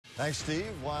Thanks,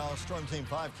 Steve. While Storm Team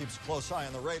 5 keeps a close eye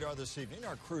on the radar this evening,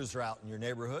 our crews are out in your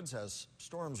neighborhoods as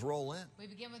storms roll in. We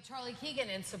begin with Charlie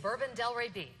Keegan in suburban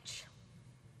Delray Beach.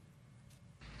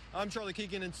 I'm Charlie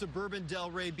Keegan in suburban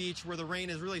Delray Beach, where the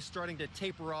rain is really starting to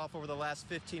taper off over the last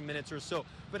 15 minutes or so,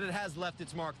 but it has left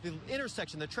its mark. The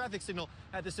intersection, the traffic signal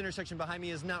at this intersection behind me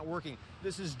is not working.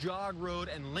 This is Jog Road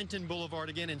and Linton Boulevard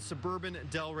again in suburban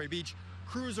Delray Beach.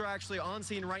 Crews are actually on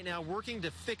scene right now working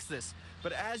to fix this.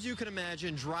 But as you can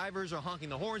imagine, drivers are honking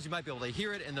the horns. You might be able to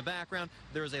hear it in the background.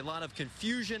 There is a lot of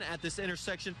confusion at this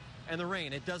intersection, and the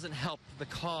rain, it doesn't help the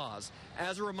cause.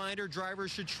 As a reminder, drivers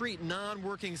should treat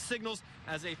non-working signals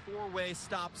as a four-way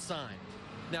stop sign.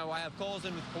 Now, I have calls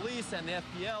in with police and the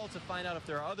FPL to find out if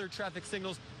there are other traffic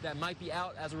signals that might be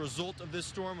out as a result of this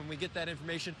storm. When we get that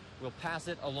information, we'll pass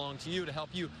it along to you to help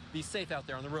you be safe out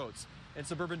there on the roads. In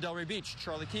suburban Delray Beach,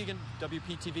 Charlie Keegan,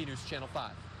 WPTV News Channel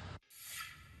 5.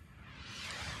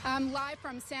 I'm live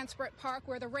from Sanskrit Park,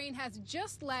 where the rain has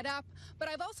just let up, but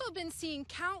I've also been seeing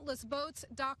countless boats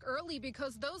dock early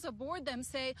because those aboard them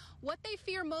say what they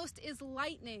fear most is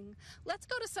lightning. Let's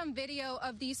go to some video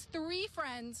of these three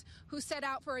friends who set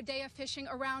out for a day of fishing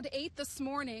around 8 this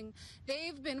morning.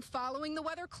 They've been following the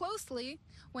weather closely.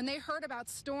 When they heard about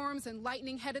storms and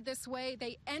lightning headed this way,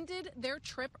 they ended their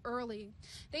trip early.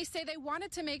 They say they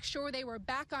wanted to make sure they were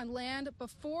back on land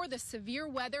before the severe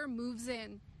weather moves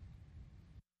in.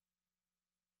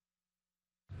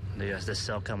 There's this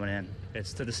cell coming in.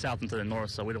 It's to the south and to the north,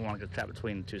 so we don't want to get trapped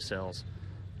between the two cells.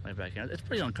 Right back in. It's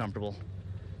pretty uncomfortable,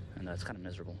 and it's kind of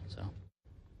miserable. So.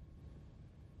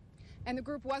 And the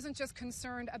group wasn't just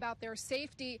concerned about their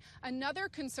safety. Another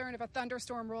concern if a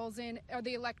thunderstorm rolls in are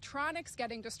the electronics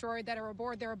getting destroyed that are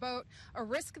aboard their boat, a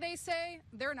risk they say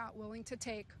they're not willing to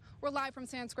take. We're live from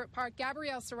Sanskrit Park.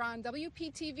 Gabrielle Saran,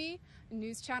 WPTV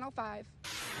News Channel 5.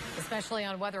 Especially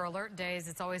on weather alert days,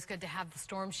 it's always good to have the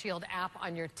Storm Shield app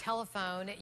on your telephone.